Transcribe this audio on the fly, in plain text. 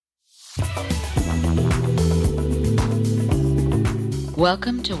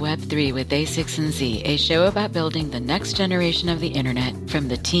Welcome to Web3 with A16Z, a show about building the next generation of the internet from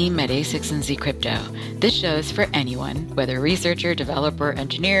the team at A16Z Crypto. This show is for anyone, whether researcher, developer,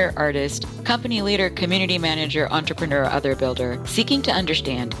 engineer, artist, company leader, community manager, entrepreneur, or other builder, seeking to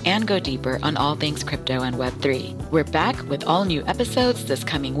understand and go deeper on all things crypto and Web3. We're back with all new episodes this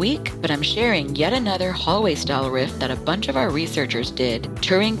coming week, but I'm sharing yet another hallway-style riff that a bunch of our researchers did,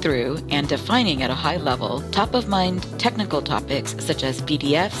 touring through and defining at a high level top-of-mind technical topics such as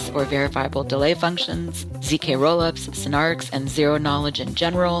VDFs or verifiable delay functions, ZK rollups, snarks, and zero knowledge in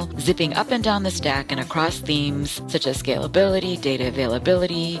general, zipping up and down the stack and across themes such as scalability, data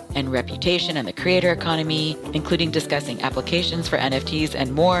availability, and reputation and the creator economy, including discussing applications for NFTs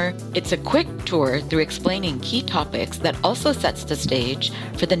and more. It's a quick tour through explaining key topics that also sets the stage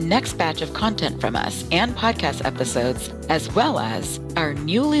for the next batch of content from us and podcast episodes, as well as our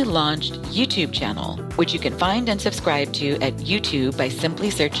newly launched YouTube channel, which you can find and subscribe to at YouTube by simply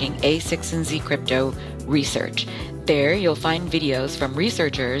searching A16Z Crypto Research. There, you'll find videos from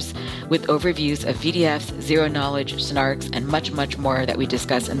researchers with overviews of VDFs, zero knowledge, snarks, and much, much more that we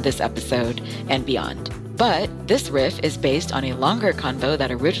discuss in this episode and beyond. But this riff is based on a longer convo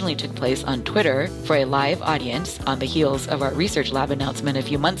that originally took place on Twitter for a live audience on the heels of our research lab announcement a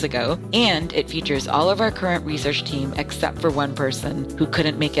few months ago, and it features all of our current research team except for one person who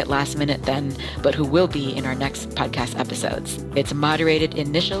couldn't make it last minute then, but who will be in our next podcast episodes. It's moderated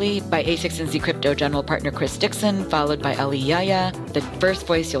initially by A16Z Crypto General Partner Chris Dixon, followed by Ali Yahya. The first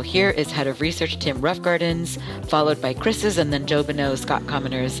voice you'll hear is Head of Research Tim Roughgardens, followed by Chris's and then Joe Bonneau, Scott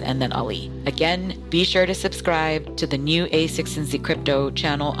Commoners, and then Ali. Again, be sure to subscribe to the new A16Z Crypto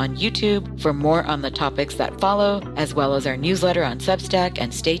channel on YouTube for more on the topics that follow, as well as our newsletter on Substack,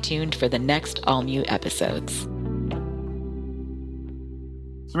 and stay tuned for the next all-new episodes.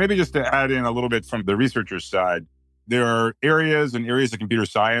 So maybe just to add in a little bit from the researcher's side, there are areas of computer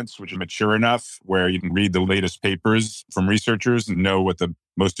science which are mature enough where you can read the latest papers from researchers and know what the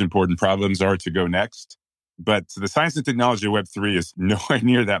most important problems are to go next. But the science and technology of Web3 is nowhere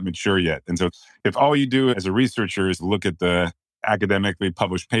near that mature yet. And so if all you do as a researcher is look at the academically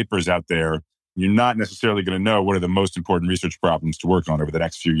published papers out there, you're not necessarily going to know what are the most important research problems to work on over the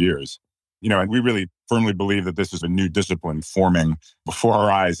next few years. And we really firmly believe that this is a new discipline forming before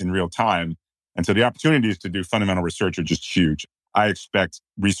our eyes in real time. And so the opportunities to do fundamental research are just huge. I expect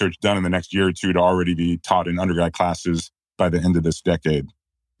research done in the next year or two to already be taught in undergrad classes by the end of this decade.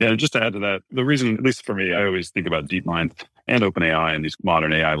 Yeah, just to add to that, the reason, at least for me, I always think about DeepMind and OpenAI and these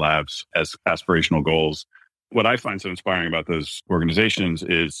modern AI labs as aspirational goals. What I find so inspiring about those organizations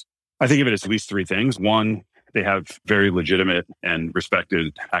is I think of it as at least three things. One, they have very legitimate and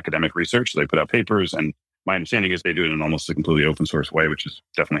respected academic research. They put out papers, and my understanding is they do it in almost a completely open source way, which is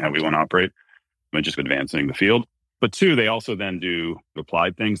definitely how we want to operate, and just advancing the field. But two, they also then do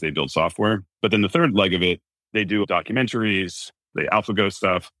applied things. They build software. But then the third leg of it, they do documentaries, the AlphaGo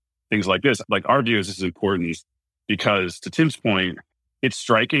stuff, things like this. Like our view is this is important because to Tim's point, it's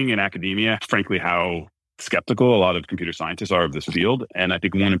striking in academia, frankly, how skeptical a lot of computer scientists are of this field. And I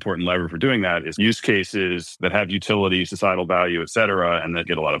think one important lever for doing that is use cases that have utility, societal value, et cetera, and that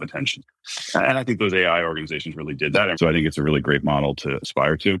get a lot of attention. And I think those AI organizations really did that. And so I think it's a really great model to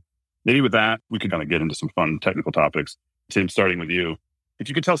aspire to. Maybe with that, we could kind of get into some fun technical topics. Tim, starting with you. If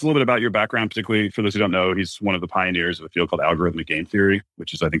you could tell us a little bit about your background, particularly for those who don't know, he's one of the pioneers of a field called algorithmic game theory,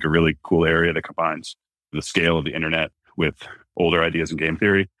 which is, I think, a really cool area that combines the scale of the internet with older ideas in game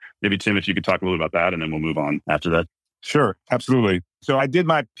theory. Maybe, Tim, if you could talk a little about that, and then we'll move on after that. Sure, absolutely. So I did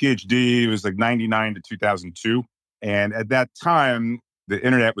my PhD, it was like 99 to 2002. And at that time, the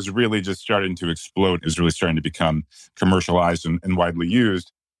internet was really just starting to explode. It was really starting to become commercialized and widely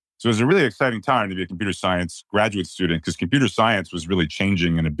used. So it was a really exciting time to be a computer science graduate student because computer science was really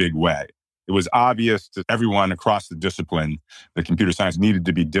changing in a big way. It was obvious to everyone across the discipline that computer science needed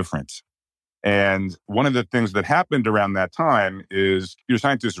to be different. And one of the things that happened around that time is computer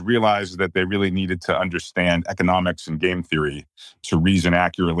scientists realized that they really needed to understand economics and game theory to reason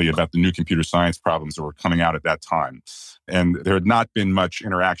accurately about the new computer science problems that were coming out at that time. And there had not been much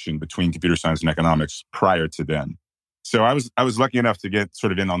interaction between computer science and economics prior to then. So I was lucky enough to get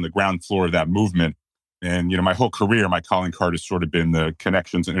sort of in on the ground floor of that movement. And, my whole career, my calling card has sort of been the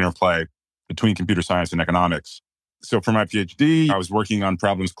connections and interplay between computer science and economics. So for my PhD, I was working on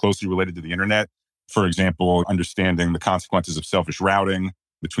problems closely related to the internet. For example, understanding the consequences of selfish routing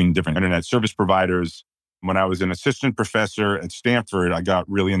between different internet service providers. When I was an assistant professor at Stanford, I got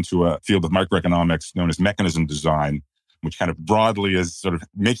really into a field of microeconomics known as mechanism design, which kind of broadly is sort of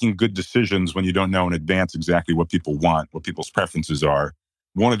making good decisions when you don't know in advance exactly what people want, what people's preferences are.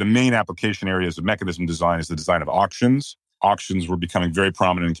 one of the main application areas of mechanism design is the design of auctions. Auctions were becoming very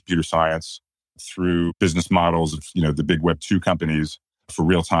prominent in computer science through business models of, the big Web2 companies for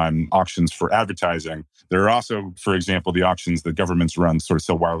real-time auctions for advertising. There are also, for example, the auctions that governments run sort of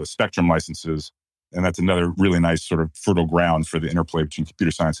sell wireless spectrum licenses. And that's another really nice sort of fertile ground for the interplay between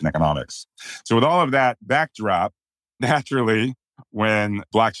computer science and economics. So with all of that backdrop, naturally, when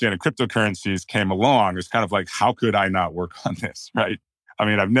blockchain and cryptocurrencies came along, it's kind of like, how could I not work on this, right? I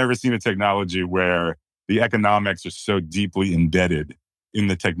mean, I've never seen a technology where the economics are so deeply embedded in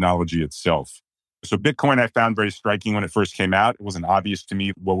the technology itself. So Bitcoin I found very striking when it first came out. It wasn't obvious to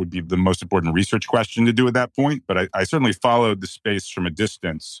me what would be the most important research question to do at that point, but I certainly followed the space from a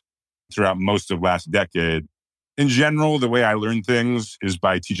distance throughout most of last decade. In general, the way I learn things is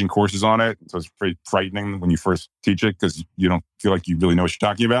by teaching courses on it. So it's very frightening when you first teach it because you don't feel like you really know what you're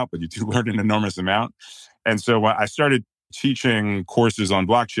talking about, but you do learn an enormous amount. And so I started teaching courses on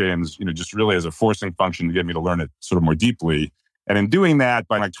blockchains, just really as a forcing function to get me to learn it sort of more deeply. And in doing that,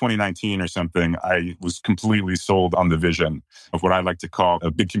 by like 2019 or something, I was completely sold on the vision of what I like to call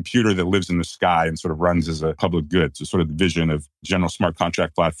a big computer that lives in the sky and sort of runs as a public good. So sort of the vision of general smart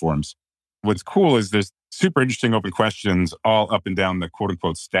contract platforms. What's cool is there's super interesting open questions all up and down the quote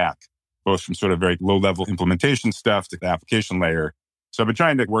unquote stack, both from sort of very low level implementation stuff to the application layer. So I've been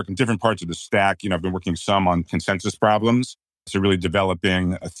trying to work in different parts of the stack. I've been working some on consensus problems. So really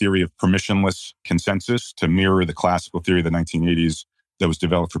developing a theory of permissionless consensus to mirror the classical theory of the 1980s that was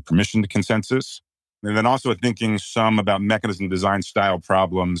developed for permissioned consensus. And then also thinking some about mechanism design style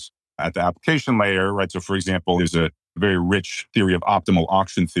problems at the application layer, right? So for example, there's a very rich theory of optimal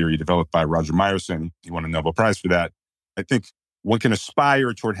auction theory developed by Roger Myerson. He won a Nobel Prize for that. I think one can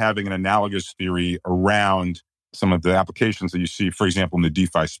aspire toward having an analogous theory around some of the applications that you see, for example, in the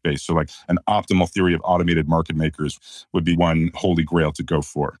DeFi space. So like an optimal theory of automated market makers would be one holy grail to go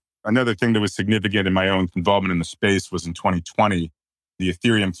for. Another thing that was significant in my own involvement in the space was in 2020, the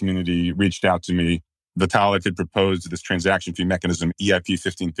Ethereum community reached out to me. Vitalik had proposed this transaction fee mechanism, EIP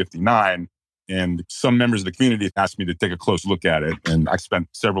 1559, and some members of the community asked me to take a close look at it. And I spent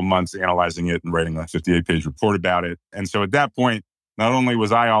several months analyzing it and writing a 58-page report about it. And so at that point, not only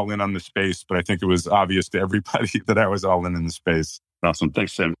was I all in on the space, but I think it was obvious to everybody that I was all in the space. Awesome.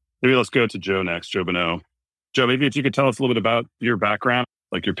 Thanks, Tim. Maybe let's go to Joe next, Joe Bonneau. Joe, maybe if you could tell us a little bit about your background,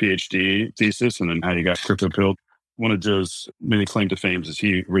 like your PhD thesis, and then how you got CryptoPilled. One of Joe's many claim to fame is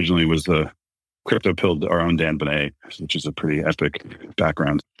he originally was the CryptoPilled our own Dan Bonnet, which is a pretty epic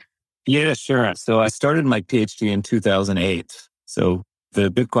background. Yeah, sure. So I started my PhD in 2008. So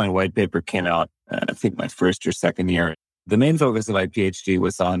the Bitcoin white paper came out, I think my first or second year. The main focus of my PhD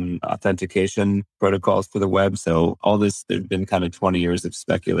was on authentication protocols for the web. So all this, there'd been kind of 20 years of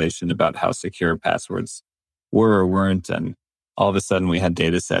speculation about how secure passwords were or weren't. And all of a sudden we had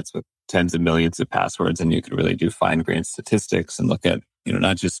data sets with tens of millions of passwords, and you could really do fine-grained statistics and look at,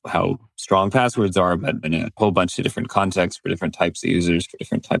 not just how strong passwords are, but in a whole bunch of different contexts for different types of users, for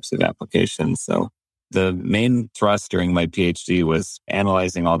different types of applications. So the main thrust during my PhD was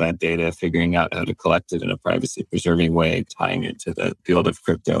analyzing all that data, figuring out how to collect it in a privacy-preserving way, tying it to the field of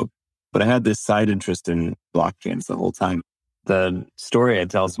crypto. But I had this side interest in blockchains the whole time. The story I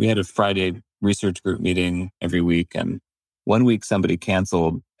tell is we had a Friday research group meeting every week, and one week somebody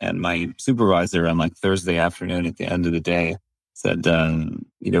canceled, and my supervisor on like Thursday afternoon at the end of the day said,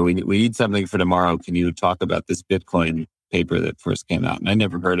 we need something for tomorrow. Can you talk about this Bitcoin paper that first came out? And I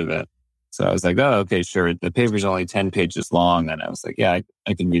never heard of it. So I was like, oh, okay, sure. The paper's only 10 pages long. And I was like, yeah,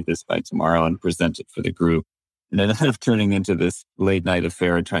 I can read this by tomorrow and present it for the group. And it ended up turning into this late night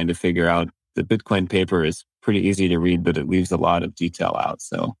affair trying to figure out the Bitcoin paper is pretty easy to read, but it leaves a lot of detail out.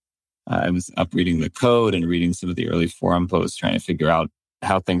 So I was up reading the code and reading some of the early forum posts, trying to figure out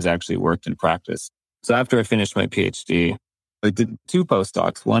how things actually worked in practice. So after I finished my PhD, I did 2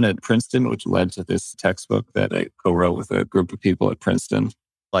 postdocs, one at Princeton, which led to this textbook that I co-wrote with a group of people at Princeton.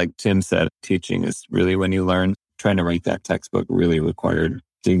 Like Tim said, teaching is really when you learn. Trying to write that textbook really required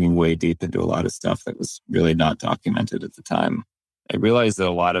digging way deep into a lot of stuff that was really not documented at the time. I realized that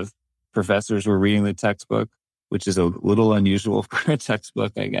a lot of professors were reading the textbook, which is a little unusual for a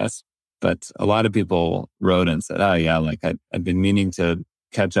textbook, I guess. But a lot of people wrote and said, oh yeah, like I've been meaning to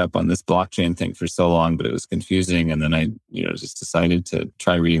catch up on this blockchain thing for so long, but it was confusing. And then I, just decided to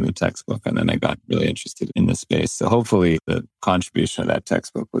try reading the textbook. And then I got really interested in the space. So hopefully the contribution of that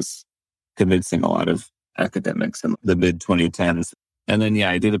textbook was convincing a lot of academics in the mid 2010s. And then,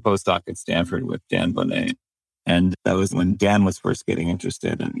 I did a postdoc at Stanford with Dan Bonnet. And that was when Dan was first getting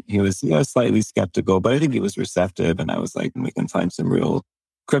interested. And he was slightly skeptical, but I think he was receptive. And I was like, we can find some real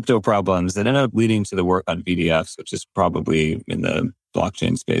crypto problems that ended up leading to the work on VDFs, which is probably in the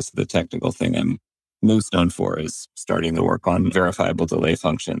blockchain space, the technical thing I'm most known for is starting the work on verifiable delay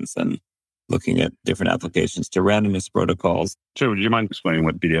functions and looking at different applications to randomness protocols. Joe, would you mind explaining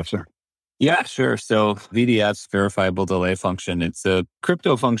what VDFs are? Yeah, sure. So VDFs, verifiable delay function, it's a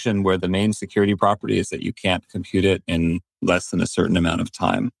crypto function where the main security property is that you can't compute it in less than a certain amount of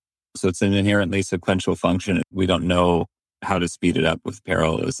time. So it's an inherently sequential function. We don't know how to speed it up with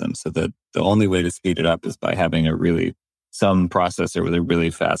parallelism. So the only way to speed it up is by having some processor with a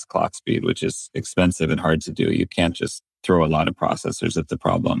really fast clock speed, which is expensive and hard to do. You can't just throw a lot of processors at the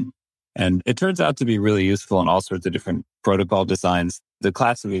problem. And it turns out to be really useful in all sorts of different protocol designs. The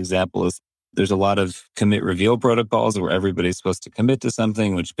classic example is there's a lot of commit reveal protocols where everybody's supposed to commit to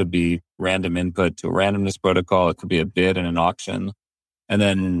something, which could be random input to a randomness protocol. It could be a bid in an auction. And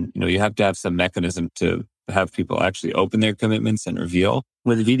then, you have to have some mechanism to have people actually open their commitments and reveal.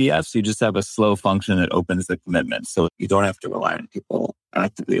 With VDFs, you just have a slow function that opens the commitment. So you don't have to rely on people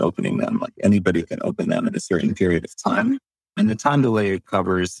actively opening them. Like anybody can open them in a certain period of time. And the time delay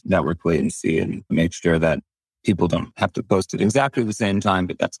covers network latency and makes sure that people don't have to post at exactly the same time,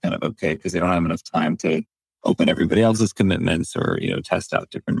 but that's kind of okay because they don't have enough time to open everybody else's commitments or, test out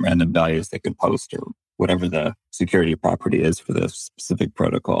different random values they can post or whatever the security property is for the specific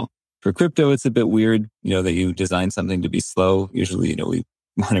protocol. For crypto, it's a bit weird, that you design something to be slow. Usually, we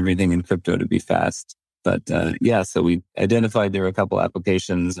want everything in crypto to be fast. But so we identified there were a couple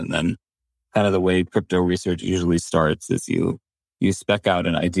applications, and then kind of the way crypto research usually starts is you spec out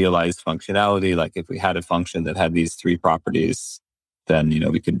an idealized functionality. Like if we had a function that had these three properties, then,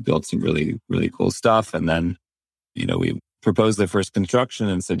 we could build some really, really cool stuff. And then, we proposed the first construction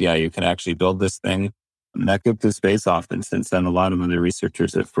and said, yeah, you can actually build this thing. And that kept the space off. And since then, a lot of other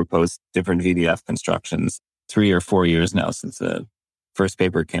researchers have proposed different VDF constructions. 3 or 4 years now since the first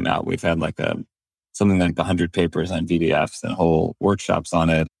paper came out. We've had something like 100 papers on VDFs and whole workshops on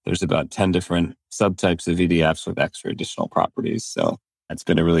it. There's about 10 different subtypes of VDFs with extra additional properties. So it's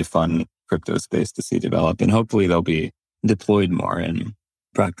been a really fun crypto space to see develop. And hopefully they'll be deployed more in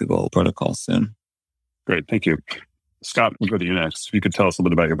practical protocols soon. Great. Thank you. Scott, we'll go to you next. If you could tell us a little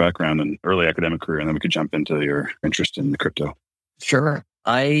bit about your background and early academic career, and then we could jump into your interest in the crypto. Sure.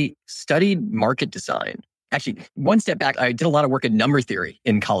 I studied market design. Actually, one step back, I did a lot of work in number theory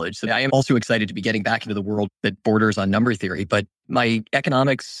in college. So I am also excited to be getting back into the world that borders on number theory. But my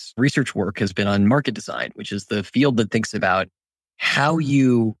economics research work has been on market design, which is the field that thinks about how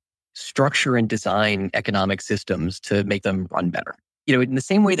you structure and design economic systems to make them run better. In the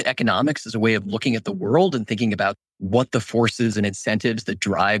same way that economics is a way of looking at the world and thinking about what the forces and incentives that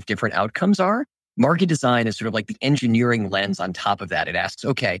drive different outcomes are, market design is sort of like the engineering lens on top of that. It asks,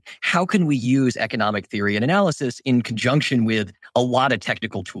 okay, how can we use economic theory and analysis in conjunction with a lot of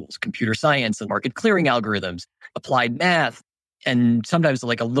technical tools, computer science and market clearing algorithms, applied math, and sometimes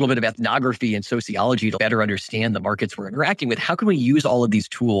like a little bit of ethnography and sociology to better understand the markets we're interacting with. How can we use all of these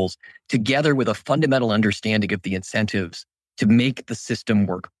tools together with a fundamental understanding of the incentives to make the system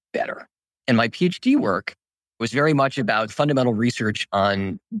work better? And my PhD work was very much about fundamental research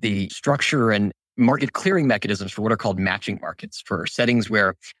on the structure and market clearing mechanisms for what are called matching markets, for settings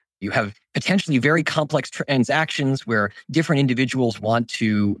where you have potentially very complex transactions where different individuals want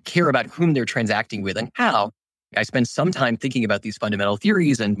to care about whom they're transacting with and how. I spent some time thinking about these fundamental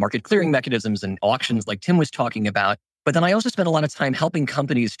theories and market clearing mechanisms and auctions like Tim was talking about. But then I also spent a lot of time helping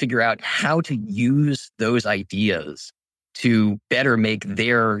companies figure out how to use those ideas to better make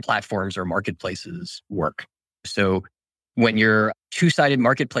their platforms or marketplaces work. So when you're a two-sided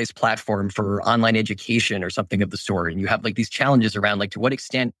marketplace platform for online education or something of the sort, and you have these challenges around to what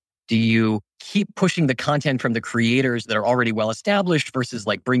extent do you keep pushing the content from the creators that are already well established versus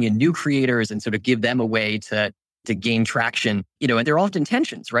bring in new creators and sort of give them a way to gain traction, and there are often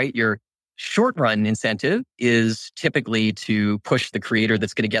tensions, right? Your short-run incentive is typically to push the creator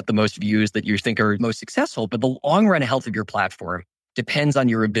that's going to get the most views that you think are most successful. But the long-run health of your platform depends on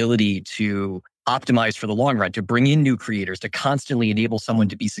your ability to optimize for the long run, to bring in new creators, to constantly enable someone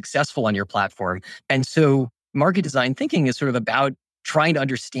to be successful on your platform. And so market design thinking is sort of about trying to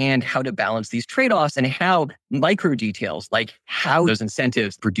understand how to balance these trade-offs and how micro details, like how those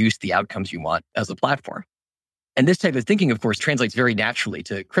incentives produce the outcomes you want as a platform. And this type of thinking, of course, translates very naturally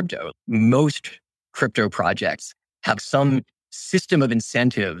to crypto. Most crypto projects have some system of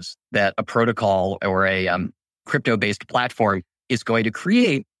incentives that a protocol or a crypto-based platform is going to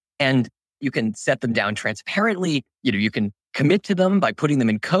create. And you can set them down transparently. You can commit to them by putting them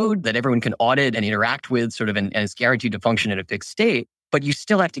in code that everyone can audit and interact with and is guaranteed to function in a fixed state, but you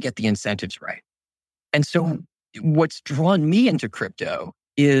still have to get the incentives right. And so what's drawn me into crypto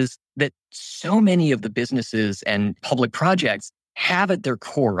is that so many of the businesses and public projects have at their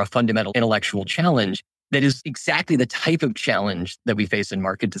core a fundamental intellectual challenge that is exactly the type of challenge that we face in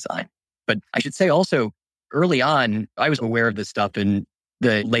market design. But I should say also, early on, I was aware of this stuff in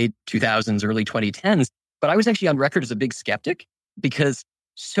the late 2000s, early 2010s, but I was actually on record as a big skeptic because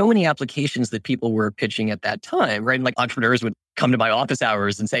so many applications that people were pitching at that time, right? And like entrepreneurs would come to my office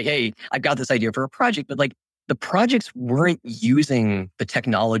hours and say, hey, I've got this idea for a project, but like the projects weren't using the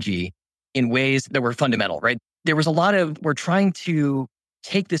technology in ways that were fundamental, right? There was a lot of, we're trying to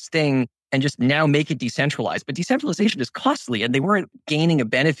take this thing and just now make it decentralized, but decentralization is costly and they weren't gaining a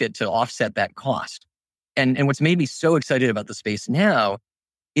benefit to offset that cost. And what's made me so excited about the space now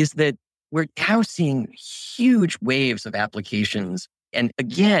is that we're now seeing huge waves of applications. And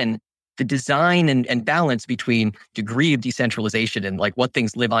again, the design and balance between degree of decentralization and like what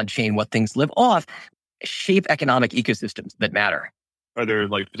things live on chain, what things live off, shape economic ecosystems that matter. Are there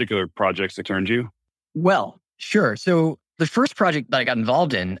like particular projects that turned you? Well, sure. So the first project that I got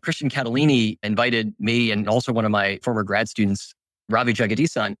involved in, Christian Catalini invited me and also one of my former grad students, Ravi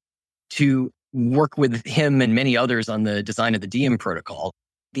Jagadisan, to work with him and many others on the design of the Diem protocol.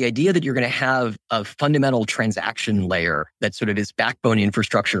 The idea that you're going to have a fundamental transaction layer that sort of is backbone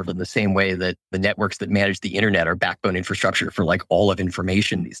infrastructure in the same way that the networks that manage the internet are backbone infrastructure for like all of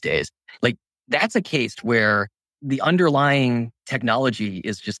information these days. Like that's a case where the underlying technology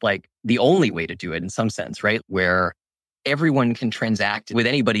is just like the only way to do it in some sense, right? Where everyone can transact with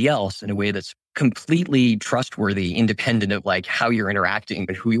anybody else in a way that's completely trustworthy, independent of like how you're interacting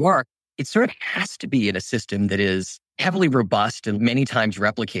and who you are. It sort of has to be in a system that is heavily robust and many times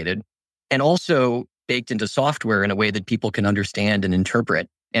replicated, and also baked into software in a way that people can understand and interpret,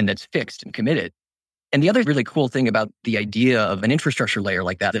 and that's fixed and committed. And the other really cool thing about the idea of an infrastructure layer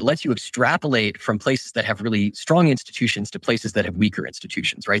like that lets you extrapolate from places that have really strong institutions to places that have weaker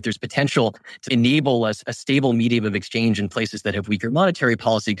institutions, right? There's potential to enable a stable medium of exchange in places that have weaker monetary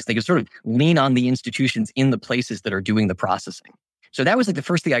policy because they can sort of lean on the institutions in the places that are doing the processing. So that was like the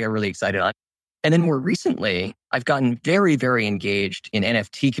first thing I got really excited on. And then more recently, I've gotten very, very engaged in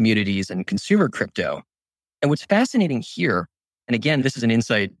NFT communities and consumer crypto. And what's fascinating here, and again, this is an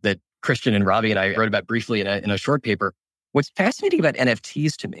insight that Christian and Ravi and I wrote about briefly in a short paper. What's fascinating about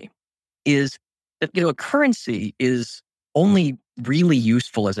NFTs to me is that, a currency is only really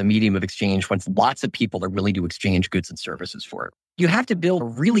useful as a medium of exchange when lots of people are willing to exchange goods and services for it. You have to build a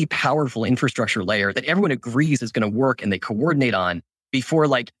really powerful infrastructure layer that everyone agrees is going to work and they coordinate on before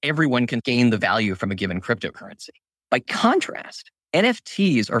like everyone can gain the value from a given cryptocurrency. By contrast,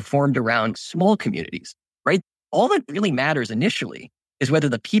 NFTs are formed around small communities, right? All that really matters initially is whether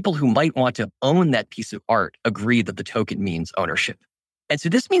the people who might want to own that piece of art agree that the token means ownership. And so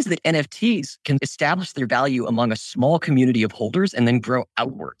this means that NFTs can establish their value among a small community of holders and then grow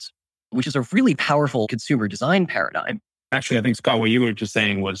outwards, which is a really powerful consumer design paradigm. Actually, I think, Scott, what you were just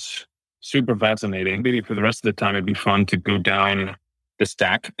saying was super fascinating. Maybe for the rest of the time, it'd be fun to go down the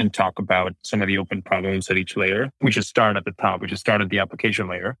stack and talk about some of the open problems at each layer. We should start at the top. We should start at the application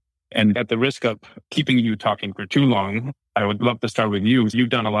layer. And at the risk of keeping you talking for too long, I would love to start with you. You've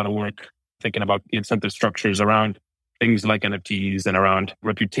done a lot of work thinking about the incentive structures around things like NFTs and around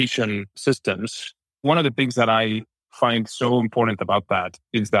reputation systems. One of the things that I find so important about that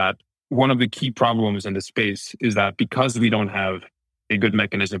is that one of the key problems in the space is that because we don't have a good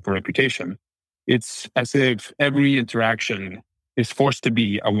mechanism for reputation, it's as if every interaction is forced to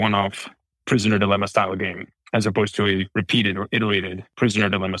be a one-off prisoner dilemma style game, as opposed to a repeated or iterated prisoner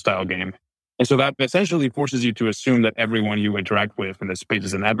dilemma style game. And so that essentially forces you to assume that everyone you interact with in the space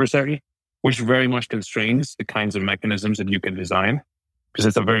is an adversary, which very much constrains the kinds of mechanisms that you can design, because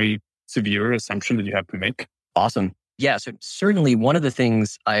it's a very severe assumption that you have to make. Awesome. Yeah, so certainly one of the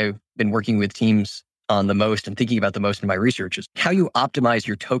things I've been working with teams on the most and thinking about the most in my research is how you optimize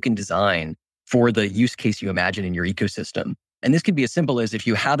your token design for the use case you imagine in your ecosystem. And this could be as simple as if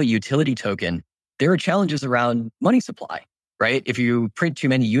you have a utility token, there are challenges around money supply, right? If you print too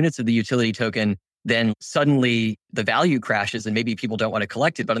many units of the utility token, then suddenly the value crashes and maybe people don't want to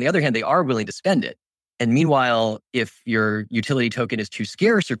collect it. But on the other hand, they are willing to spend it. And meanwhile, if your utility token is too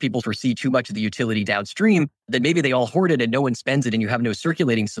scarce or people foresee too much of the utility downstream, then maybe they all hoard it and no one spends it and you have no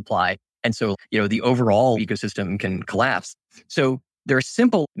circulating supply. And so, the overall ecosystem can collapse. So there are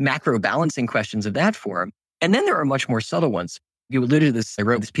simple macro balancing questions of that form. And then there are much more subtle ones. You alluded to this. I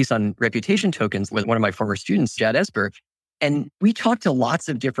wrote this piece on reputation tokens with one of my former students, Jad Esper. And we talked to lots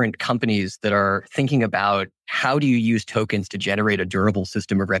of different companies that are thinking about how do you use tokens to generate a durable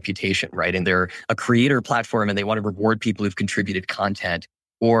system of reputation, right? And they're a creator platform and they want to reward people who've contributed content.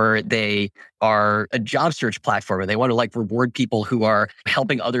 or they are a job search platform and they want to like reward people who are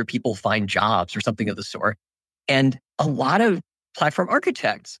helping other people find jobs or something of the sort. And a lot of platform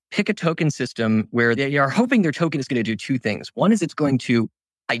architects pick a token system where they are hoping their token is going to do two things. One is it's going to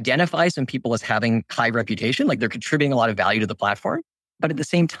identify some people as having high reputation, like they're contributing a lot of value to the platform. But at the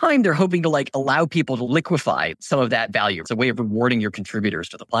same time, they're hoping to like allow people to liquefy some of that value. It's a way of rewarding your contributors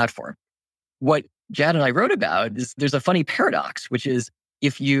to the platform. What Jad and I wrote about is there's a funny paradox, which is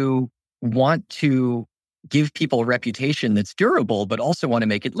if you want to give people a reputation that's durable, but also want to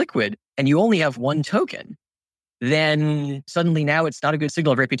make it liquid, and you only have one token, then suddenly now it's not a good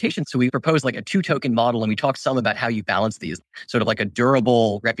signal of reputation. So we propose like a 2-token model, and we talk some about how you balance these, sort of like a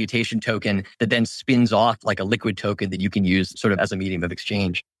durable reputation token that then spins off like a liquid token that you can use sort of as a medium of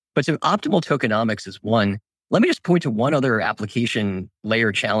exchange. But so optimal tokenomics is one. Let me just point to one other application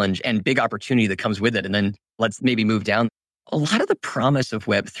layer challenge and big opportunity that comes with it. And then let's maybe move down. A lot of the promise of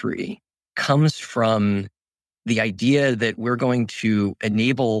Web3 comes from the idea that we're going to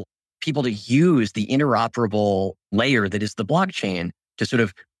enable people to use the interoperable layer that is the blockchain to sort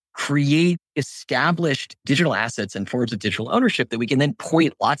of create established digital assets and forms of digital ownership that we can then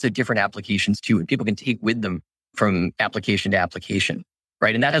point lots of different applications to, and people can take with them from application to application,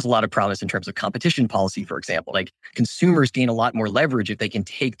 right? And that has a lot of promise in terms of competition policy, for example. Like consumers gain a lot more leverage if they can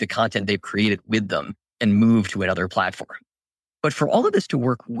take the content they've created with them and move to another platform. But for all of this to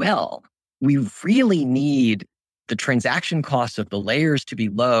work well, we really need the transaction costs of the layers to be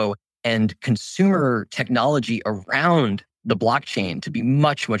low and consumer technology around the blockchain to be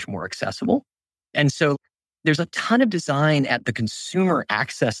much, much more accessible. And so there's a ton of design at the consumer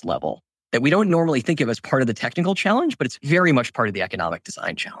access level that we don't normally think of as part of the technical challenge, but it's very much part of the economic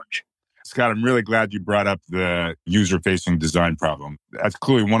design challenge. Scott, I'm really glad you brought up the user-facing design problem. That's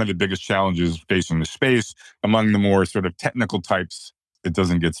clearly one of the biggest challenges facing the space. Among the more sort of technical types, it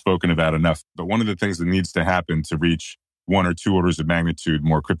doesn't get spoken about enough. But one of the things that needs to happen to reach 1 or 2 orders of magnitude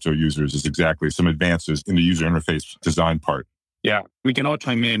more crypto users is exactly some advances in the user interface design part. Yeah, we can all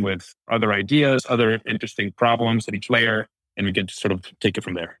chime in with other ideas, other interesting problems at each layer, and we can just sort of take it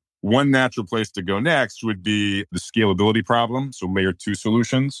from there. One natural place to go next would be the scalability problem, so layer 2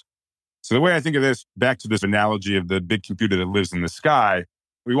 solutions. So the way I think of this, back to this analogy of the big computer that lives in the sky,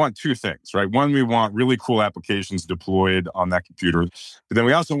 we want 2 things, right? One, we want really cool applications deployed on that computer. But then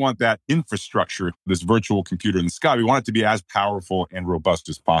we also want that infrastructure, this virtual computer in the sky. We want it to be as powerful and robust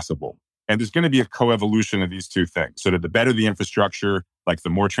as possible. And there's going to be a coevolution of these 2 things. So that the better the infrastructure, like the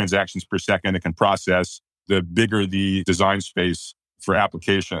more transactions per second it can process, the bigger the design space for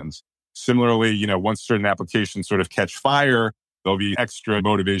applications. Similarly, once certain applications sort of catch fire, there'll be extra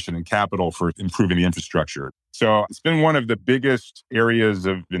motivation and capital for improving the infrastructure. So it's been one of the biggest areas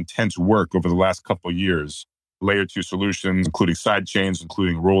of intense work over the last couple of years. Layer 2 solutions, including side chains,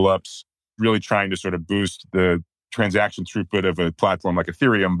 including rollups, really trying to sort of boost the transaction throughput of a platform like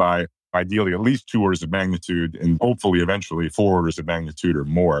Ethereum by ideally at least 2 orders of magnitude and hopefully eventually 4 orders of magnitude or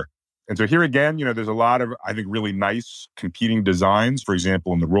more. And so here again, there's a lot of, I think, really nice competing designs. For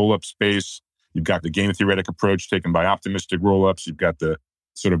example, in the rollup space, you've got the game theoretic approach taken by optimistic rollups. You've got the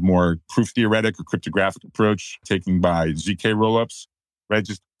sort of more proof theoretic or cryptographic approach taken by ZK rollups, right?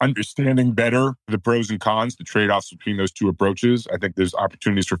 Just understanding better the pros and cons, the trade-offs between those 2 approaches. I think there's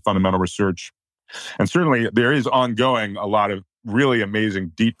opportunities for fundamental research. And certainly there is ongoing a lot of really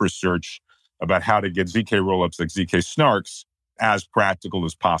amazing deep research about how to get ZK rollups like ZK snarks as practical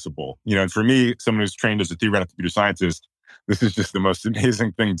as possible. And for me, someone who's trained as a theoretical computer scientist, this is just the most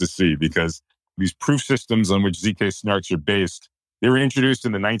amazing thing to see because these proof systems on which ZK snarks are based, they were introduced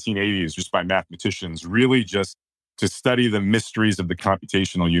in the 1980s just by mathematicians, really just to study the mysteries of the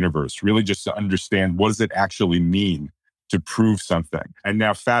computational universe, really just to understand what does it actually mean to prove something. And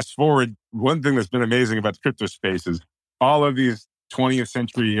now fast forward, one thing that's been amazing about the crypto space is all of these 20th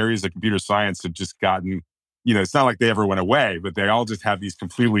century areas of computer science have just gotten, it's not like they ever went away, but they all just have these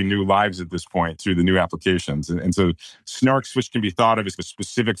completely new lives at this point through the new applications. And so snarks, which can be thought of as a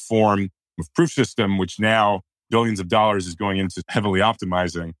specific form of proof system, which now billions of dollars is going into heavily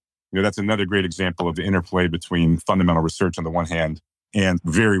optimizing, that's another great example of the interplay between fundamental research on the one hand and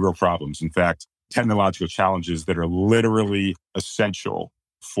very real problems. In fact, technological challenges that are literally essential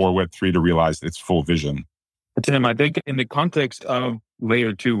for Web3 to realize its full vision. Tim, I think in the context of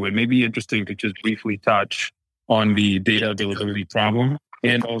layer 2, it may be interesting to just briefly touch on the data availability problem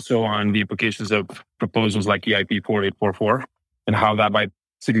and also on the implications of proposals like EIP 4844 and how that might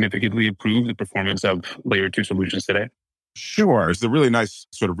significantly improve the performance of layer 2 solutions today. Sure. It's a really nice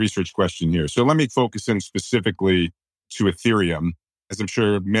sort of research question here. So let me focus in specifically to Ethereum. as I'm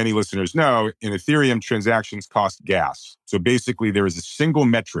sure many listeners know, in Ethereum, transactions cost gas. So basically, there is a single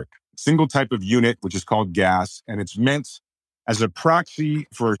metric, single type of unit, which is called gas, and it's meant as a proxy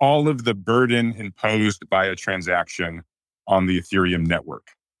for all of the burden imposed by a transaction on the Ethereum network.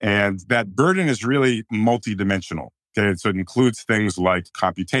 And that burden is really multidimensional. Okay, so it includes things like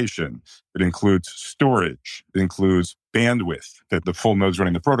computation, it includes storage, it includes bandwidth that the full nodes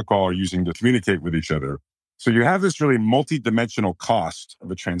running the protocol are using to communicate with each other. So you have this really multi-dimensional cost of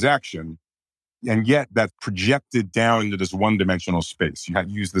a transaction, and yet that's projected down into this one-dimensional space. You have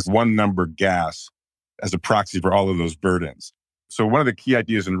to use this one number gas as a proxy for all of those burdens. So one of the key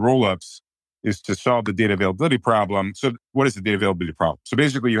ideas in rollups is to solve the data availability problem. So what is the data availability problem? So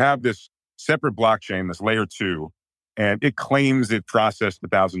basically you have this separate blockchain, this layer 2, and it claims it processed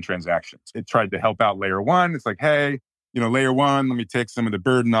 1,000 transactions. It tried to help out layer 1. It's like, hey, layer 1, let me take some of the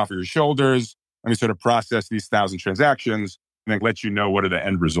burden off of your shoulders. Let me sort of process these 1,000 transactions and then let you know what are the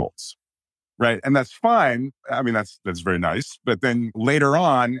end results, right? And that's fine. I mean, that's very nice. But then later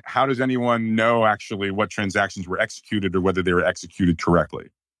on, how does anyone know actually what transactions were executed or whether they were executed correctly?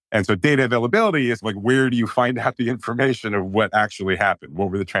 And so data availability is like, where do you find out the information of what actually happened?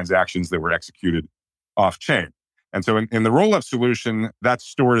 What were the transactions that were executed off chain? And so in the rollup solution, that's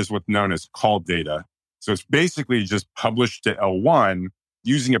stored as what's known as call data. So it's basically just published to L1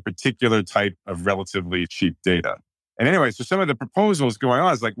 using a particular type of relatively cheap data. And anyway, so some of the proposals going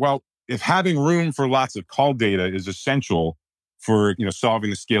on is like, well, if having room for lots of call data is essential for solving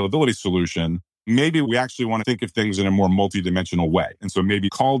the scalability solution, maybe we actually want to think of things in a more multidimensional way. And so maybe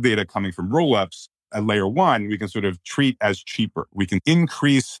call data coming from rollups at layer 1, we can sort of treat as cheaper. We can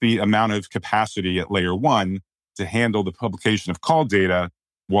increase the amount of capacity at layer 1 to handle the publication of call data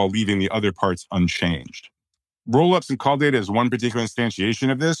while leaving the other parts unchanged. Rollups and call data is one particular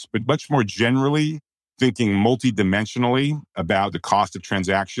instantiation of this, but much more generally, thinking multidimensionally about the cost of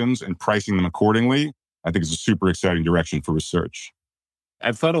transactions and pricing them accordingly, I think is a super exciting direction for research.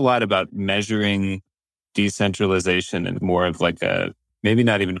 I've thought a lot about measuring decentralization in more of like a, maybe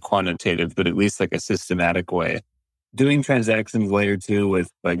not even quantitative, but at least like a systematic way. Doing transactions layer 2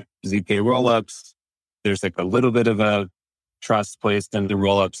 with like ZK rollups, there's like a little bit of a trust placed in the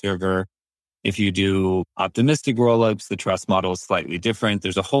rollup server. If you do optimistic rollups, the trust model is slightly different.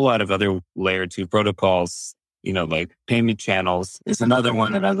 There's a whole lot of other layer 2 protocols, like payment channels is another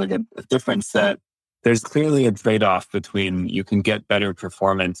one that has like a different set. There's clearly a trade-off between you can get better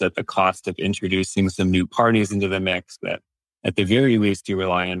performance at the cost of introducing some new parties into the mix that at the very least you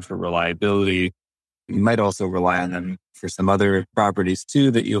rely on for reliability. You might also rely on them for some other properties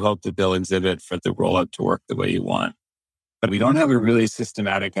too that you hope the bill exhibit for the rollup to work the way you want. But we don't have a really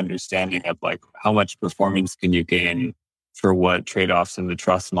systematic understanding of like how much performance can you gain for what trade-offs in the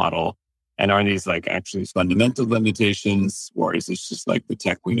trust model. And are these like actually fundamental limitations, or is this just like the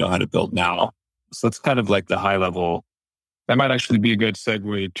tech we know how to build now? So it's kind of like the high level. That might actually be a good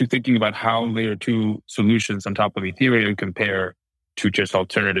segue to thinking about how layer 2 solutions on top of Ethereum compare to just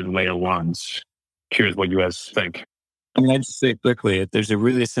alternative layer 1s. Curious what you guys think. I mean, I'd just say quickly, there's a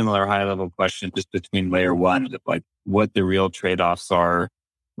really similar high level question just between layer 1 of like what the real trade-offs are.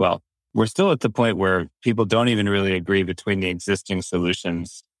 Well, we're still at the point where people don't even really agree between the existing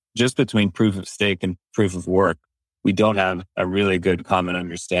solutions, just between proof of stake and proof of work. We don't have a really good common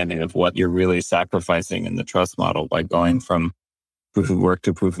understanding of what you're really sacrificing in the trust model by going from proof of work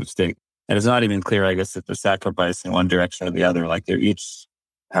to proof of stake. And it's not even clear, I guess, that the sacrifice in one direction or the other, like they're each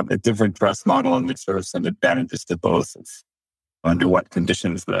have a different trust model and there's sort of some advantages to both. It's under what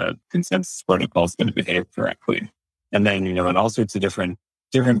conditions the consensus protocol is going to behave correctly. And then, in all sorts of different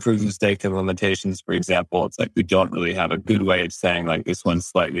proof of stake implementations, for example, it's like we don't really have a good way of saying like this one's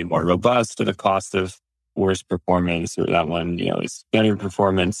slightly more robust at a cost of worse performance, or that one, is better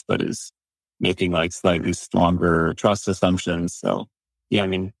performance, but is making like slightly stronger trust assumptions. So yeah, I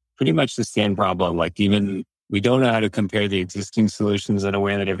mean, pretty much the same problem. Like even we don't know how to compare the existing solutions in a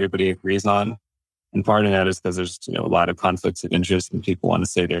way that everybody agrees on. And part of that is because there's, a lot of conflicts of interest and people want to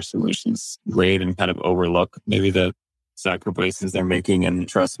say their solution's great and kind of overlook maybe the sacrifices they're making in the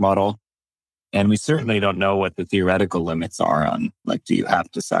trust model. And we certainly don't know what the theoretical limits are on, like, do you have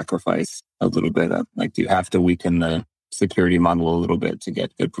to sacrifice a little bit of, like, do you have to weaken the security model a little bit to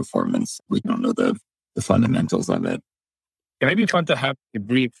get good performance? We don't know the fundamentals of it. It might be fun to have a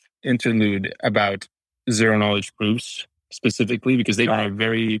brief interlude about zero knowledge proofs specifically, because they are a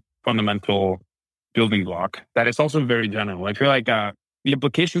very fundamental building block that is also very general. I feel like the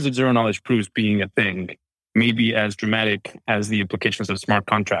implications of zero knowledge proofs being a thing may be as dramatic as the implications of smart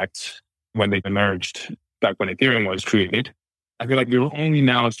contracts when they emerged back when Ethereum was created. I feel like we're only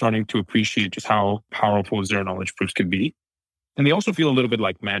now starting to appreciate just how powerful zero knowledge proofs could be. And they also feel a little bit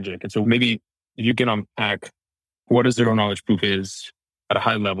like magic. And so maybe if you can unpack what a zero knowledge proof is at a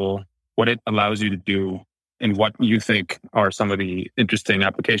high level, what it allows you to do, and what you think are some of the interesting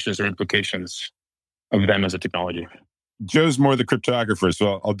applications or implications of them as a technology. Joe's more the cryptographer,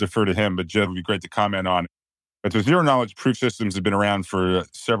 so I'll defer to him, but Joe, would be great to comment on. But the zero knowledge proof systems have been around for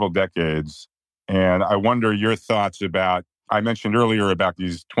several decades. And I wonder your thoughts about, I mentioned earlier about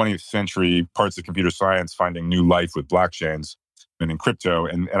these 20th century parts of computer science finding new life with blockchains and in crypto.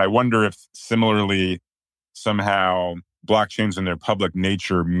 And I wonder if similarly, somehow blockchains and their public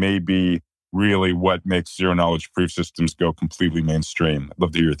nature may be really what makes zero knowledge proof systems go completely mainstream. I'd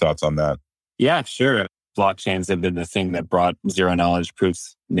love to hear your thoughts on that. Yeah, sure. Blockchains have been the thing that brought zero knowledge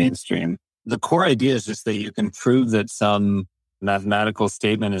proofs mainstream. The core idea is just that you can prove that some mathematical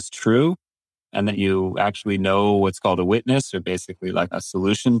statement is true and that you actually know what's called a witness, or basically like a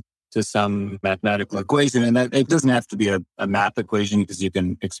solution to some mathematical equation. And that it doesn't have to be a math equation, because you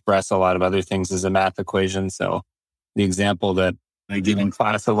can express a lot of other things as a math equation. So the example that I give in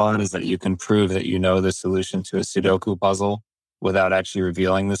class a lot is that you can prove that you know the solution to a Sudoku puzzle without actually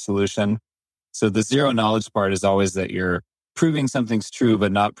revealing the solution. So the zero knowledge part is always that you're proving something's true,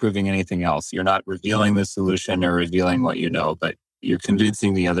 but not proving anything else. You're not revealing the solution or revealing what you know, but you're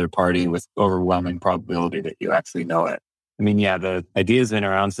convincing the other party with overwhelming probability that you actually know it. I mean, yeah, the idea's been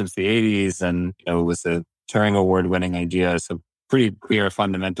around since the 80s, and it was a Turing Award winning idea. It's a pretty clear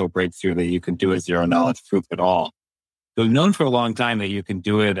fundamental breakthrough that you can do a zero knowledge proof at all. So we've known for a long time that you can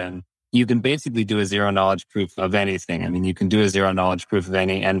do it, and you can basically do a zero knowledge proof of anything. I mean, you can do a zero knowledge proof of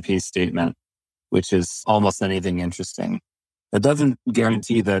any NP statement, which is almost anything interesting. That doesn't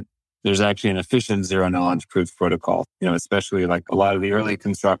guarantee that there's actually an efficient zero knowledge proof protocol, especially like a lot of the early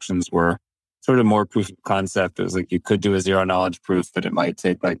constructions were sort of more proof of concept. It was like you could do a zero knowledge proof, but it might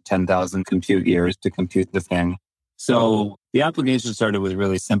take like 10,000 compute years to compute the thing. So the application started with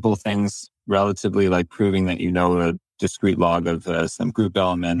really simple things, relatively like proving that you know a discrete log of some group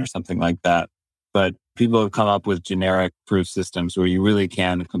element or something like that. But people have come up with generic proof systems where you really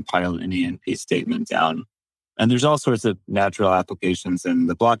can compile any NP statement down. And there's all sorts of natural applications in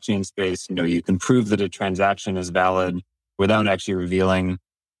the blockchain space. You can prove that a transaction is valid without actually revealing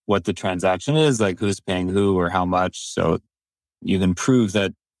what the transaction is, like who's paying who or how much. So you can prove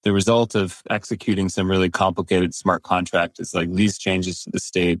that the result of executing some really complicated smart contract is like these changes to the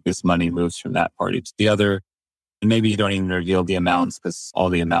state, this money moves from that party to the other. And maybe you don't even reveal the amounts because all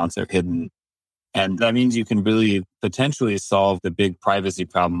the amounts are hidden. And that means you can really potentially solve the big privacy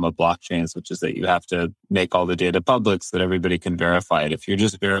problem of blockchains, which is that you have to make all the data public so that everybody can verify it. If you're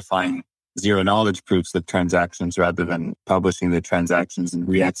just verifying zero knowledge proofs of transactions rather than publishing the transactions and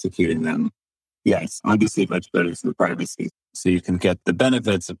re-executing them, yes, obviously much better for privacy. So you can get the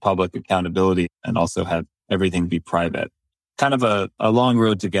benefits of public accountability and also have everything be private. Kind of a long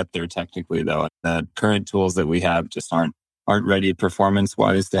road to get there technically, though. The current tools that we have just aren't ready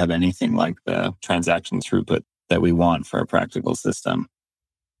performance-wise to have anything like the transaction throughput that we want for a practical system.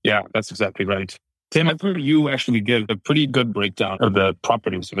 Yeah, that's exactly right. Tim, I've heard you actually give a pretty good breakdown of the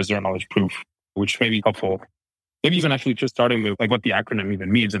properties of a zero knowledge proof, which may be helpful. Maybe even actually just starting with like what the acronym even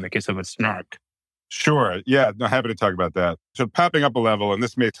means in the case of a SNARK. Sure. Yeah, no, happy to talk about that. So popping up a level, and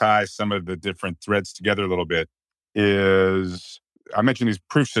this may tie some of the different threads together a little bit, is I mentioned these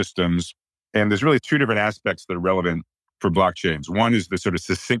proof systems, and there's really two different aspects that are relevant for blockchains. One is the sort of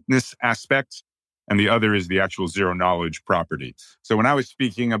succinctness aspect, and the other is the actual zero knowledge property. So when I was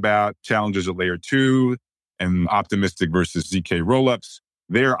speaking about challenges at layer 2 and optimistic versus ZK rollups,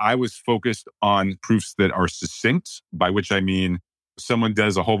 there I was focused on proofs that are succinct, by which I mean someone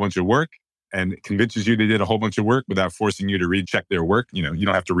does a whole bunch of work and convinces you they did a whole bunch of work without forcing you to recheck their work. You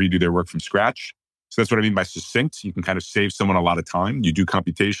don't have to redo their work from scratch. So that's what I mean by succinct. You can kind of save someone a lot of time. You do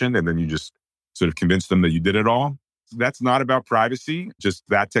computation and then you just sort of convince them that you did it all. That's not about privacy, just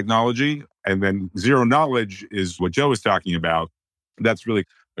that technology. And then zero knowledge is what Joe was talking about. That's really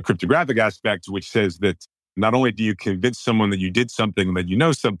a cryptographic aspect, which says that not only do you convince someone that you did something, that you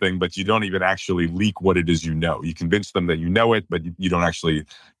know something, but you don't even actually leak what it is you know. You convince them that you know it, but you don't actually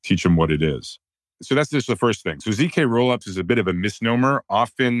teach them what it is. So that's just the first thing. So ZK rollups is a bit of a misnomer.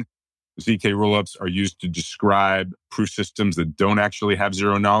 Often ZK rollups are used to describe proof systems that don't actually have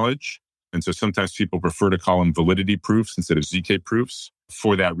zero knowledge. And so sometimes people prefer to call them validity proofs instead of ZK proofs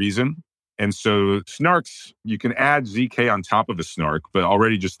for that reason. And so snarks, you can add ZK on top of a snark, but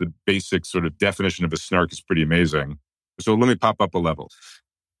already just the basic sort of definition of a snark is pretty amazing. So let me pop up a level.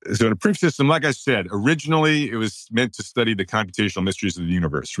 So in a proof system, like I said, originally it was meant to study the computational mysteries of the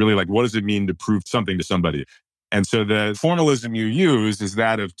universe. Really like, what does it mean to prove something to somebody? And so the formalism you use is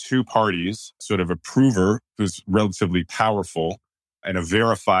that of two parties, sort of a prover who's relatively powerful and a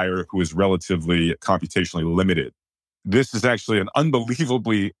verifier who is relatively computationally limited. This is actually an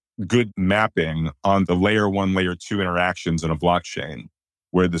unbelievably good mapping on the layer 1, layer 2 interactions in a blockchain,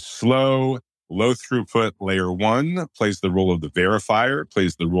 where the slow, low throughput layer 1 plays the role of the verifier,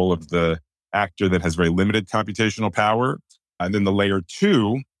 plays the role of the actor that has very limited computational power. And then the layer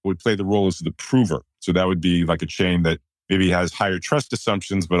 2 would play the role as the prover. So that would be like a chain that maybe has higher trust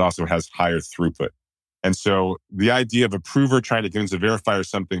assumptions, but also has higher throughput. And so the idea of a prover trying to convince a verifier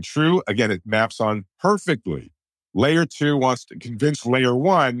something true, again, it maps on perfectly. Layer 2 wants to convince layer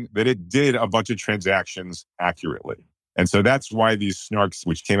 1 that it did a bunch of transactions accurately. And so that's why these snarks,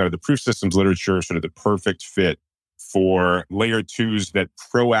 which came out of the proof systems literature, are sort of the perfect fit for layer 2s that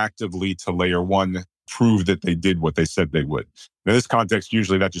proactively to layer 1 prove that they did what they said they would. In this context,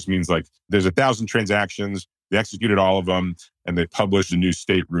 usually that just means like there's 1,000 transactions, they executed all of them, and they published a new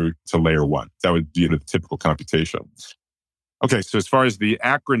state root to layer 1. That would be the typical computation. Okay, so as far as the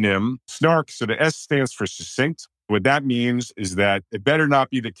acronym SNARK, so the S stands for succinct. What that means is that it better not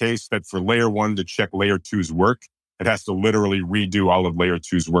be the case that for layer 1 to check layer 2's work, it has to literally redo all of layer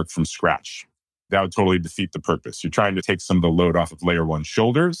 2's work from scratch. That would totally defeat the purpose. You're trying to take some of the load off of layer 1's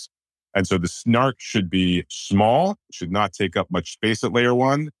shoulders. And so the snark should be small, should not take up much space at layer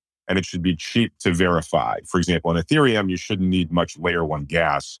 1, and it should be cheap to verify. For example, in Ethereum, you shouldn't need much layer 1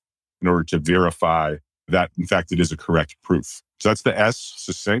 gas in order to verify that, in fact, it is a correct proof. So that's the S,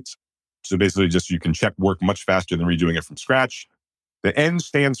 succinct. So basically just you can check work much faster than redoing it from scratch. The N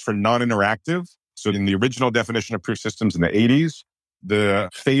stands for non-interactive. So in the original definition of proof systems in the 80s, the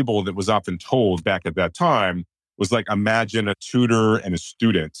fable that was often told back at that time was like, imagine a tutor and a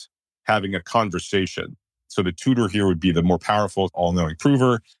student having a conversation. So the tutor here would be the more powerful, all-knowing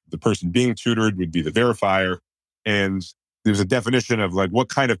prover. The person being tutored would be the verifier. And there's a definition of like, what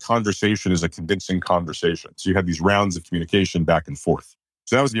kind of conversation is a convincing conversation? So you have these rounds of communication back and forth.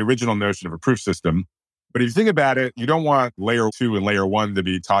 So that was the original notion of a proof system. But if you think about it, you don't want layer 2 and layer 1 to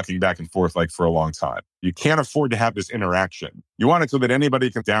be talking back and forth like for a long time. You can't afford to have this interaction. You want it so that anybody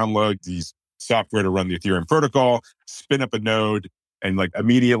can download these software to run the Ethereum protocol, spin up a node, and like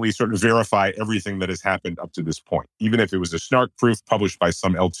immediately sort of verify everything that has happened up to this point, even if it was a snark proof published by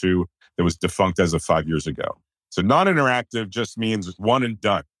some L2 that was defunct as of 5 years ago. So non-interactive just means one and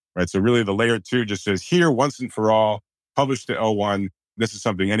done, right? So really the layer 2 just says here, once and for all, published to L1. This is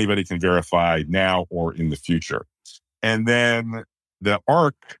something anybody can verify now or in the future. And then the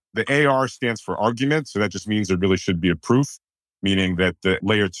ARC, the AR stands for argument. So that just means there really should be a proof, meaning that the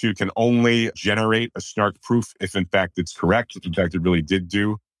layer 2 can only generate a snark proof if in fact it's correct, if in fact it really did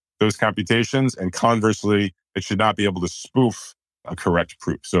do those computations. And conversely, it should not be able to spoof a correct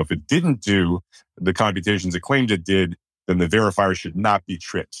proof. So if it didn't do the computations it claimed it did, then the verifier should not be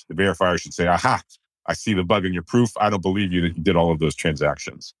tricked. The verifier should say, aha, I see the bug in your proof. I don't believe you that you did all of those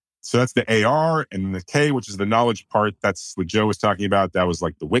transactions. So that's the AR, and the K, which is the knowledge part. That's what Joe was talking about. That was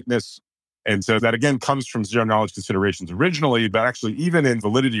like the witness. And so that again comes from zero knowledge considerations originally, but actually even in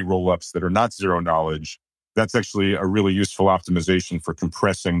validity rollups that are not zero knowledge, that's actually a really useful optimization for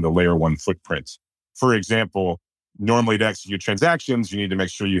compressing the layer 1 footprint. For example, normally to execute transactions, you need to make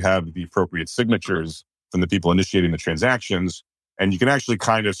sure you have the appropriate signatures from the people initiating the transactions. And you can actually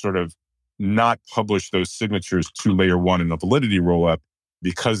kind of sort of not publish those signatures to layer 1 in a validity rollup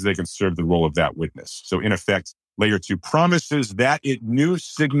because they can serve the role of that witness. So in effect, layer 2 promises that it knew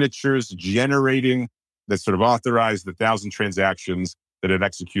signatures generating that sort of authorized the 1,000 transactions that it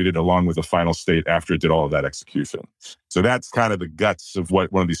executed along with the final state after it did all of that execution. So that's kind of the guts of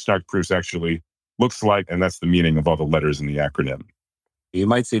what one of these snark proofs actually looks like. And that's the meaning of all the letters in the acronym. You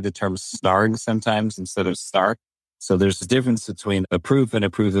might see the term snarg sometimes instead of snark. So there's a difference between a proof and a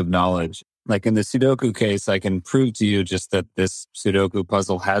proof of knowledge. Like in the Sudoku case, I can prove to you just that this Sudoku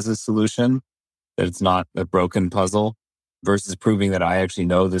puzzle has a solution, that it's not a broken puzzle, versus proving that I actually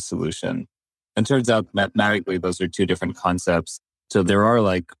know the solution. And turns out mathematically, those are two different concepts. So there are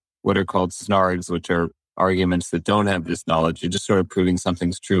like what are called snargs, which are arguments that don't have this knowledge. You're just sort of proving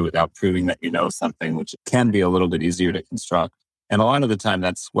something's true without proving that you know something, which can be a little bit easier to construct. And a lot of the time,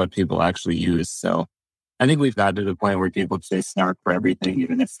 that's what people actually use. So I think we've got to the point where people say snark for everything,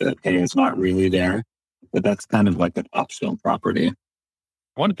 even if the K is not really there. But that's kind of like an optional property.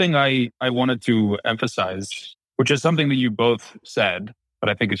 One thing I wanted to emphasize, which is something that you both said, but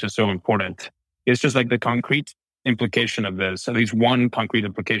I think it's just so important, is just like the concrete implication of this, at least one concrete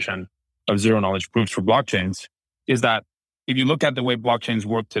implication of zero knowledge proofs for blockchains, is that if you look at the way blockchains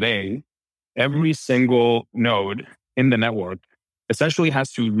work today, every single node in the network essentially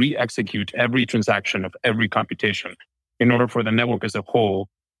has to re-execute every transaction of every computation in order for the network as a whole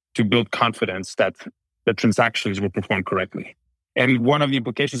to build confidence that the transactions will perform correctly. And one of the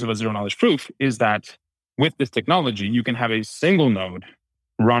implications of a zero-knowledge proof is that with this technology, you can have a single node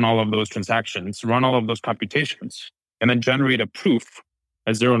run all of those transactions, run all of those computations, and then generate a proof,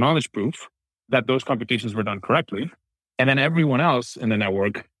 a zero-knowledge proof, that those computations were done correctly. And then everyone else in the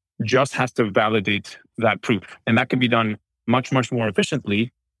network just has to validate that proof. And that can be done much, much more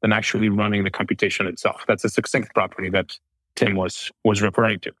efficiently than actually running the computation itself. That's a succinct property that Tim was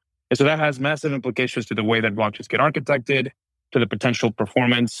referring to. And so that has massive implications to the way that blockchains get architected, to the potential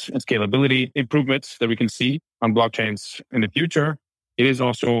performance and scalability improvements that we can see on blockchains in the future. It is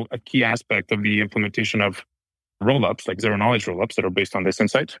also a key aspect of the implementation of rollups, like zero-knowledge rollups that are based on this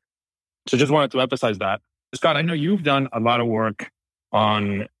insight. So just wanted to emphasize that. Scott, I know you've done a lot of work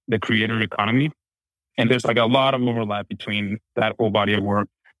on the creator economy, and there's like a lot of overlap between that whole body of work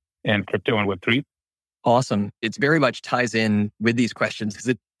and crypto and Web3. Awesome. It very much ties in with these questions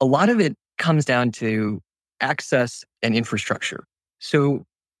because a lot of it comes down to access and infrastructure. So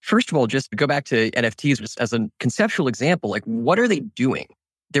first of all, just go back to NFTs just as a conceptual example, like what are they doing?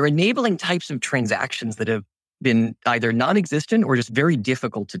 They're enabling types of transactions that have been either non-existent or just very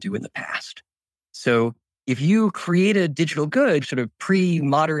difficult to do in the past. So if you create a digital good, sort of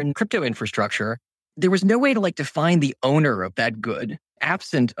pre-modern crypto infrastructure, there was no way to like define the owner of that good,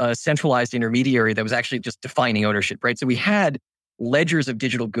 absent a centralized intermediary that was actually just defining ownership, right? So we had ledgers of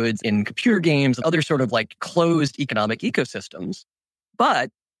digital goods in computer games, other sort of like closed economic ecosystems. But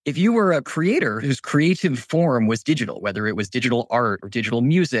if you were a creator whose creative form was digital, whether it was digital art or digital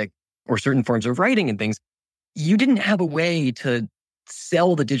music or certain forms of writing and things, you didn't have a way to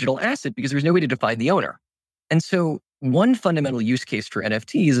sell the digital asset because there was no way to define the owner. And so one fundamental use case for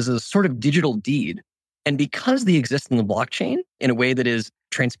NFTs is a sort of digital deed. And because they exist in the blockchain in a way that is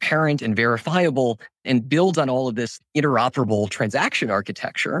transparent and verifiable and builds on all of this interoperable transaction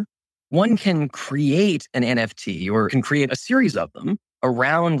architecture, one can create an NFT or can create a series of them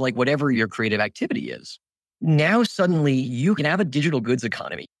around like whatever your creative activity is. Now suddenly you can have a digital goods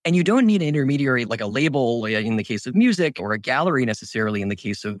economy and you don't need an intermediary like a label in the case of music or a gallery necessarily in the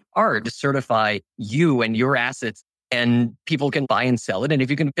case of art to certify you and your assets. And people can buy and sell it. And if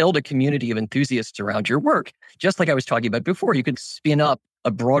you can build a community of enthusiasts around your work, just like I was talking about before, you can spin up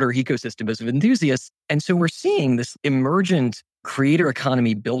a broader ecosystem of enthusiasts. And so we're seeing this emergent creator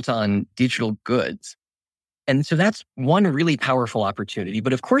economy built on digital goods. And so that's one really powerful opportunity.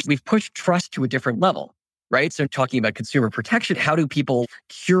 But of course, we've pushed trust to a different level, right? So talking about consumer protection, how do people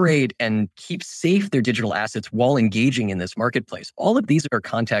curate and keep safe their digital assets while engaging in this marketplace? All of these are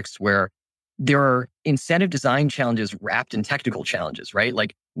contexts where there are incentive design challenges wrapped in technical challenges, right?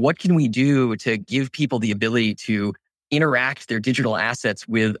 Like, what can we do to give people the ability to interact their digital assets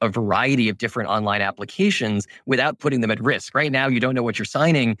with a variety of different online applications without putting them at risk? Right now, you don't know what you're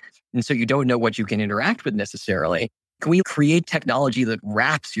signing, and so you don't know what you can interact with necessarily. Can we create technology that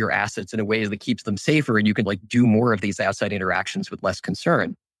wraps your assets in a way that keeps them safer and you can like do more of these outside interactions with less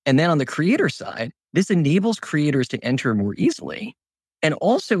concern? And then on the creator side, this enables creators to enter more easily. And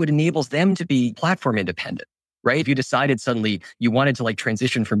also it enables them to be platform independent, right? If you decided suddenly you wanted to like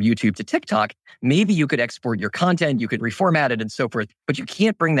transition from YouTube to TikTok, maybe you could export your content, you could reformat it and so forth, but you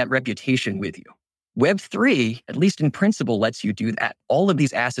can't bring that reputation with you. Web3, at least in principle, lets you do that. All of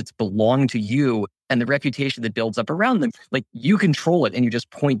these assets belong to you and the reputation that builds up around them. Like you control it and you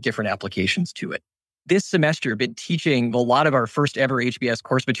just point different applications to it. This semester, I've been teaching a lot of our first ever HBS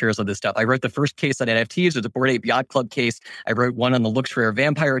course materials on this stuff. I wrote the first case on NFTs. There's a Bored Ape Yacht Club case. I wrote one on the Looks Rare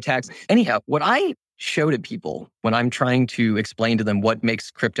vampire attacks. Anyhow, what I show to people when I'm trying to explain to them what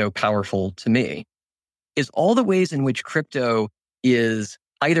makes crypto powerful to me is all the ways in which crypto is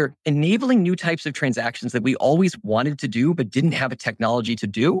either enabling new types of transactions that we always wanted to do but didn't have a technology to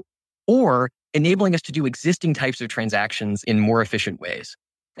do, or enabling us to do existing types of transactions in more efficient ways.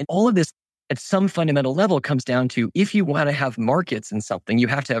 And all of this at some fundamental level comes down to if you want to have markets in something, you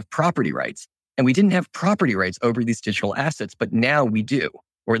have to have property rights. And we didn't have property rights over these digital assets, but now we do,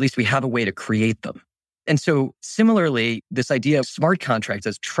 or at least we have a way to create them. And so similarly, this idea of smart contracts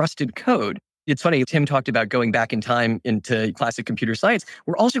as trusted code, it's funny, Tim talked about going back in time into classic computer science.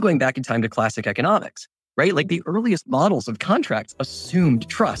 We're also going back in time to classic economics, right? Like the earliest models of contracts assumed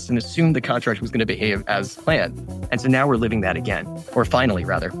trust and assumed the contract was going to behave as planned. And so now we're living that again, or finally,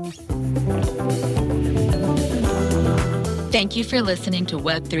 rather. Thank you for listening to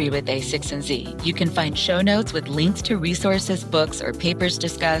Web3 with A16Z. You can find show notes with links to resources, books, or papers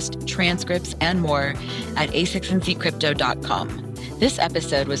discussed, transcripts, and more at a6nzcrypto.com. This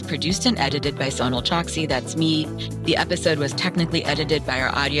episode was produced and edited by Sonal Chokshi, that's me. The episode was technically edited by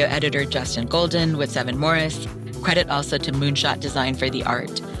our audio editor, Justin Golden, with Seven Morris. Credit also to Moonshot Design for the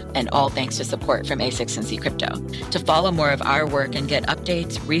art, and all thanks to support from A16Z Crypto. To follow more of our work and get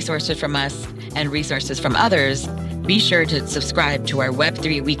updates, resources from us, and resources from others, be sure to subscribe to our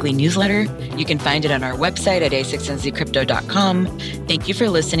Web3 weekly newsletter. You can find it on our website at a16zcrypto.com. Thank you for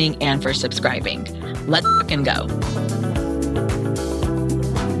listening and for subscribing. Let's fucking go.